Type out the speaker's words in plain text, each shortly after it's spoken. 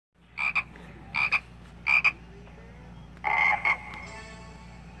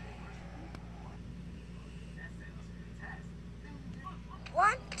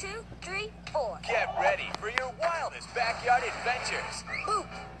Backyard Adventures. Boop!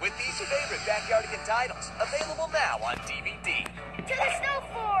 With these your favorite Backyardigan titles, available now on DVD. To the snow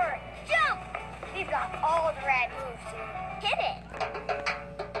fort! Jump! We've got all the right moves to hit it.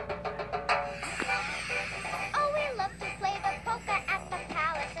 Oh, we love to play the polka at the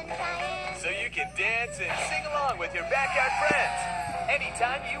palace in Cheyenne. So you can dance and sing along with your backyard friends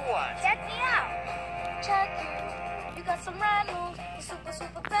anytime you want. Check me out. Check you got some rad moves. The super,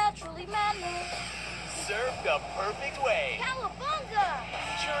 super bad, truly mad moves. Served the perfect way. Cowabunga!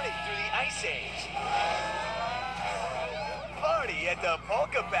 Journey through the Ice Age. Party at the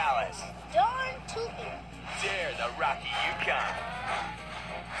Polka Palace. Darn tootin'. Dare the Rocky Yukon.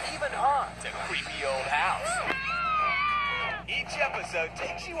 Even haunt a creepy old house. Each episode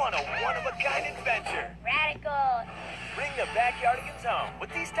takes you on a one-of-a-kind adventure. Radical. Bring the Backyardigans home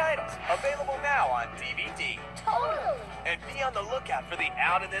with these titles, available now on DVD. Totally. And be on the lookout for the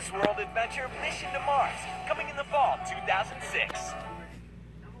out-of-this-world adventure Mission to Mars, coming in the fall 2006.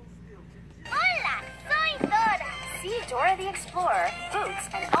 Hola, soy Dora. See Dora the Explorer, Boots,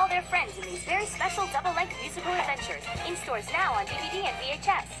 and all their friends in these very special double-length musical adventures. In stores now on DVD and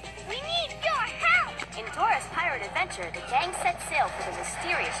VHS. We need your help. In Dora's Pirate Adventure, the gang sets sail for the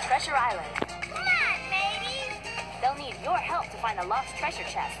mysterious Treasure Island. Come on, ladies. They'll need your help to find the lost treasure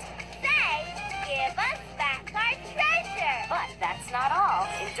chest. Say, give us back our treasure. But that's not all.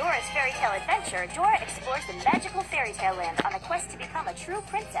 In Dora's Fairy Tale Adventure, Dora explores the magical fairy tale land on a quest to become a true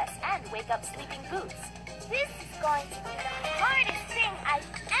princess and wake up sleeping Boots. This is going to be the hardest thing I've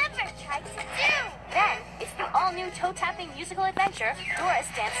ever tried to do. Then, it's the all-new toe-tapping musical adventure,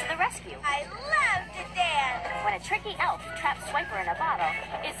 Dora's Dance to the Rescue. I love to dance. When a tricky elf traps Swiper in a bottle,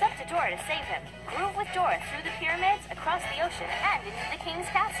 it's up to Dora to save him. Groove with Dora through the pyramids, across the ocean, and into the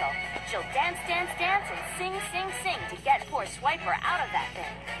king's castle. She'll dance, dance, dance, and sing, sing, sing to get poor Swiper out of that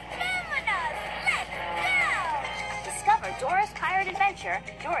thing. Vamonos, let's go. Discover Dora's Pirate Adventure,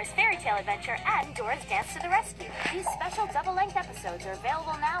 Dora's Fairy Tale Adventure, and Dora's Dance to the Rescue. These special double-length episodes are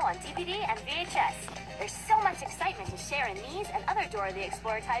available now on DVD and VHS. There's so much excitement to share in these and other Dora the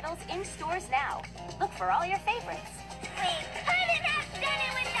Explorer titles in stores now. Look for all your favorites. We couldn't have done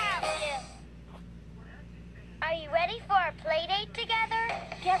it without you. Are you ready for a play date together?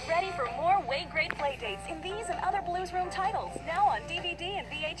 Get ready for more Way-Grade playdates in these and other Blues Room titles, now on DVD and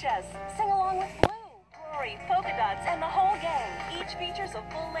VHS. Sing along with Blue, Glory, Polka Dots, and the whole gang. Each features a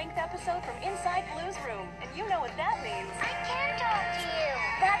full-length episode from inside Blues Room, and you know what that means. I can talk to you.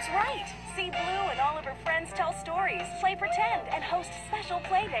 That's right! See Blue and all of her friends tell stories, play pretend, and host special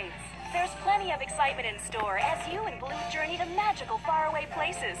playdates. There's plenty of excitement in store as you and Blue journey to magical faraway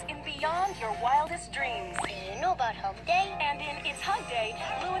places in beyond your wildest dreams. Do you know about Hug Day? And in It's Hug Day,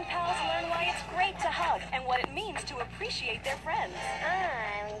 Blue and pals learn why it's great to hug and what it means to appreciate their friends.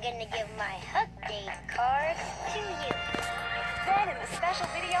 I'm gonna give my Hug Day card to you. Then in the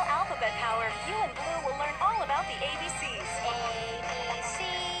special video alphabet power, you and Blue will learn all about the ABCs. ABC.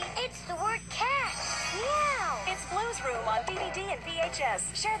 It's the word cat. Meow. It's Blues Room on DVD and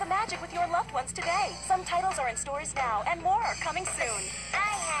VHS. Share the magic with your loved ones today. Some titles are in stores now, and more are coming soon.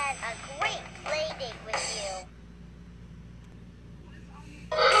 I had a great play date with you.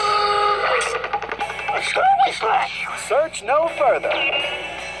 Search no further.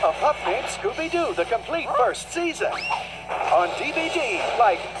 A Pup Named Scooby-Doo, the complete first season. On DVD,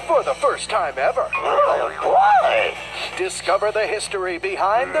 like for the first time ever. What? Discover the history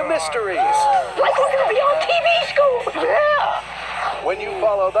behind the mysteries. Like we're gonna be on TV, Scoop! Yeah! When you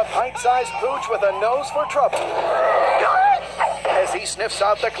follow the pint-sized pooch with a nose for trouble. As he sniffs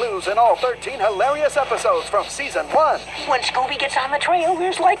out the clues in all 13 hilarious episodes from season 1. When Scooby gets on the trail,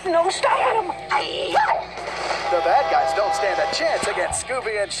 there's like no stopping him. The bad guys don't stand a chance against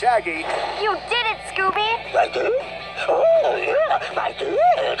Scooby and Shaggy. You did it, Scooby. I did? Oh, yeah, I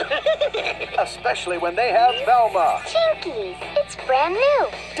did. Especially when they have Velma, Tinkies. It's brand new.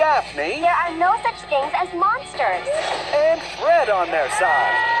 Daphne, There are no such things as monsters. and Fred on their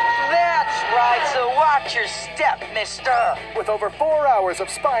side. That's right, so watch your step, mister. With over 4 hours of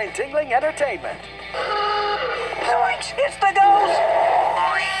spine-tingling entertainment. Zoinks, it's the ghost.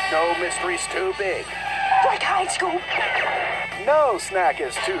 No mystery's too big. Like hide, Scoop. No snack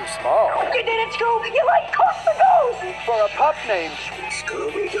is too small. You did it, Scoop. You like caught the ghost. For a pup named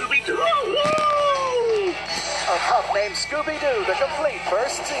Scooby-Dooby-Doo. A Pup Named Scooby-Doo, the complete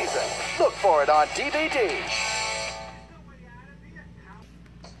first season. Look for it on DVD.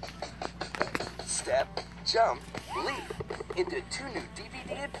 Step, jump, leap into 2 new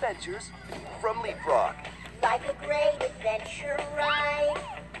DVD adventures from Leapfrog. Like a great adventure ride.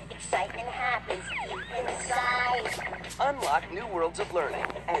 Excitement happens deep inside. Unlock new worlds of learning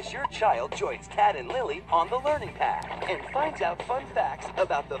as your child joins Tad and Lily on the learning path and finds out fun facts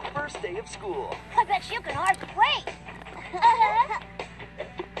about the first day of school. I bet you can hardly wait.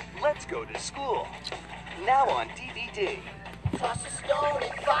 Let's go to school. Now on DVD. Toss a stone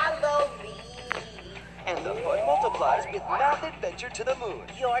and follow me. And the fun multiplies with Math Adventure to the Moon,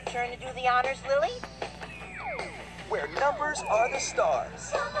 Your turn to do the honors, Lily. where numbers are the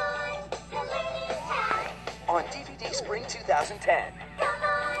stars. Come on, the learning path. On DVD Spring 2010. Come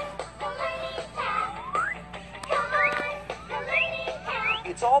on, the learning path. Come on, the learning path.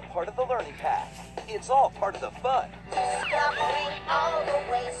 It's all part of the learning path. It's all part of the fun. Discovering all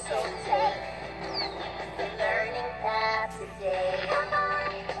the way, so take the learning path today. Come on,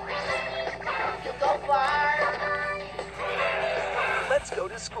 the learning path. You'll go far. Let's go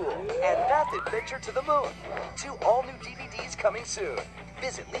to school and Math Adventure to the Moon. 2 all-new DVDs coming soon.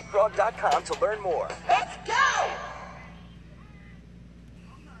 Visit leapfrog.com to learn more. Let's go!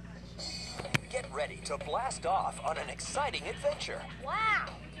 Get ready to blast off on an exciting adventure. Wow.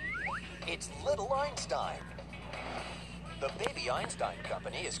 It's Little Einstein. The Baby Einstein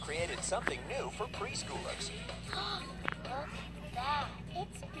Company has created something new for preschoolers. Look at that.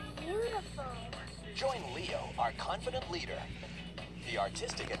 It's beautiful. Join Leo, our confident leader, the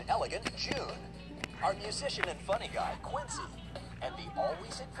artistic and elegant June, our musician and funny guy Quincy, and the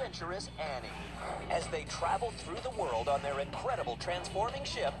always adventurous Annie, as they travel through the world on their incredible transforming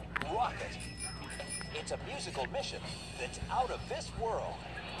ship, Rocket. It's a musical mission that's out of this world.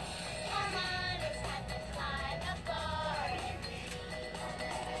 Come on, it's time to fly aboard.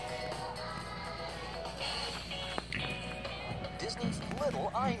 Disney's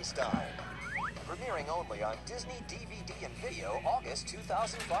Little Einstein. Premiering only on Disney DVD and video August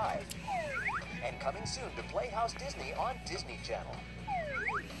 2005. And coming soon to Playhouse Disney on Disney Channel.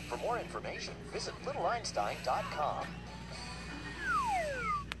 For more information, visit littleeinstein.com.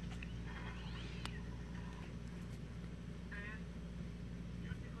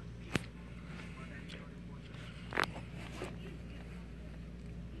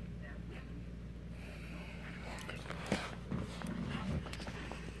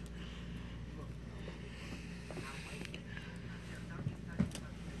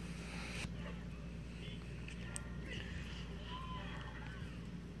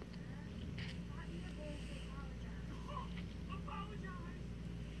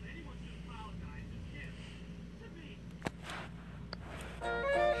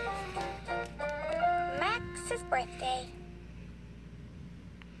 Max's birthday.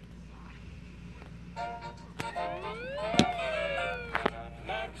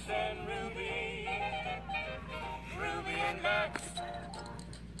 Max and Ruby. Ruby and Max.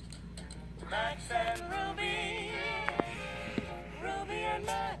 Max and Ruby. Ruby and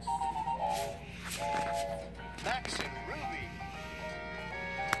Max. Max and Ruby.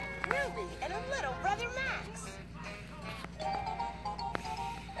 Ruby and her little brother Max.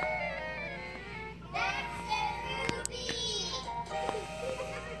 Max and Ruby.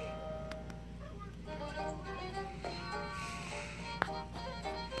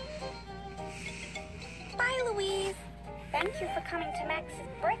 Bye, Louise. Thank you for coming to Max's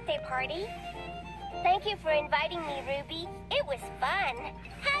birthday party. Thank you for inviting me, Ruby. It was fun.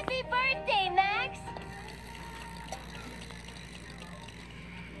 Happy birthday, Max!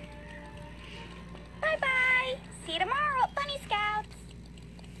 Bye-bye. See you tomorrow at Bunny Scouts.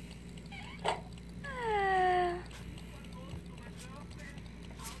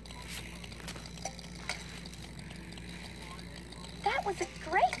 That was a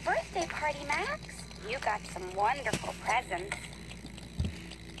great birthday party, Max. You got some wonderful presents.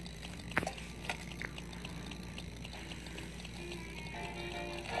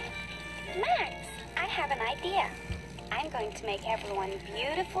 Max, I have an idea. I'm going to make everyone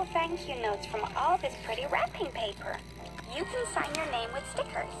beautiful thank you notes from all this pretty wrapping paper. You can sign your name with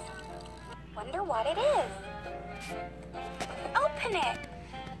stickers. Wonder what it is. Open it.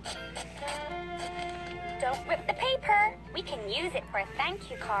 Don't rip the paper. We can use it for a thank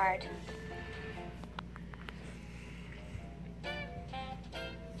you card.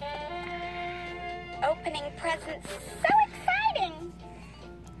 Opening presents, so exciting!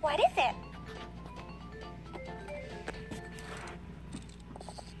 What is it?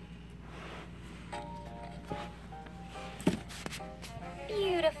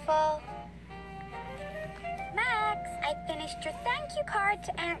 Beautiful. Max, I finished your thank you card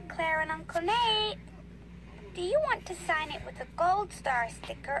to Aunt Claire and Uncle Nate. Do you want to sign it with a gold star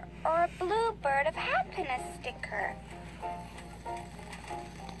sticker or a blue bird of happiness sticker?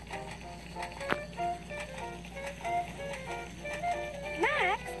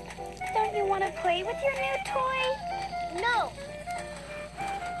 Max, play with your new toy? No.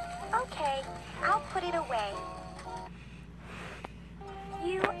 Okay, I'll put it away.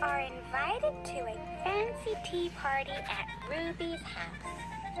 You are invited to a fancy tea party at Ruby's house.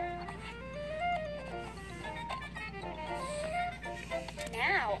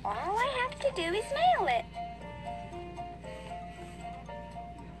 Now, all I have to do is mail it.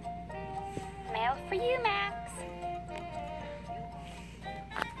 Mail for you, Max.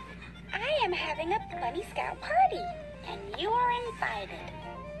 I am having a Bunny Scout party, and you are invited.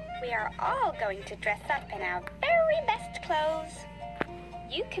 We are all going to dress up in our very best clothes.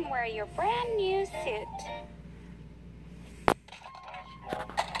 You can wear your brand new suit.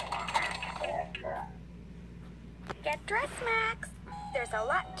 Get dressed, Max. There's a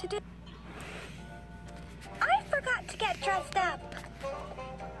lot to do. I forgot to get dressed up.